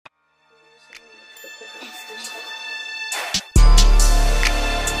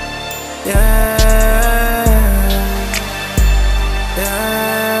Yeah,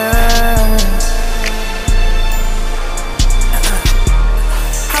 yeah.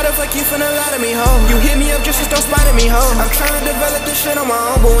 How the fuck you finna lie to me, ho? You hit me up just to start spotting me, ho. I'm trying to develop this shit on my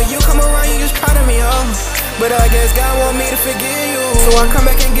own, but when you come around, you just proud of me, ho. But I guess God want me to forgive you, so I come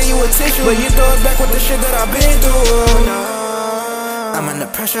back and give you attention, but you throw it back with the shit that I've been through. No, I'm under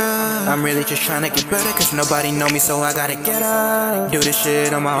pressure. I'm really just trying to get better, cause nobody know me, so I gotta get up. Do this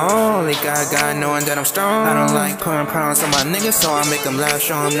shit on my own, only God knowing that I'm strong. I don't like putting pounds on my niggas, so I make them laugh,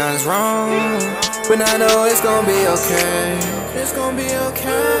 show them nothing's wrong. But I know it's gonna be okay. It's gonna be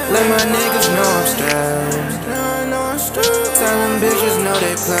okay. Let my niggas know I'm straight. Tell them bitches know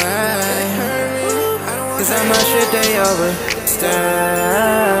they play, cause I'm my shit, they overstay.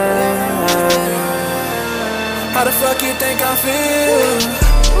 How the fuck you think I feel?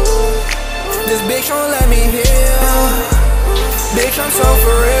 This bitch won't let me heal. Bitch, I'm so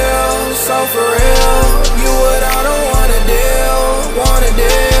for real, so for real.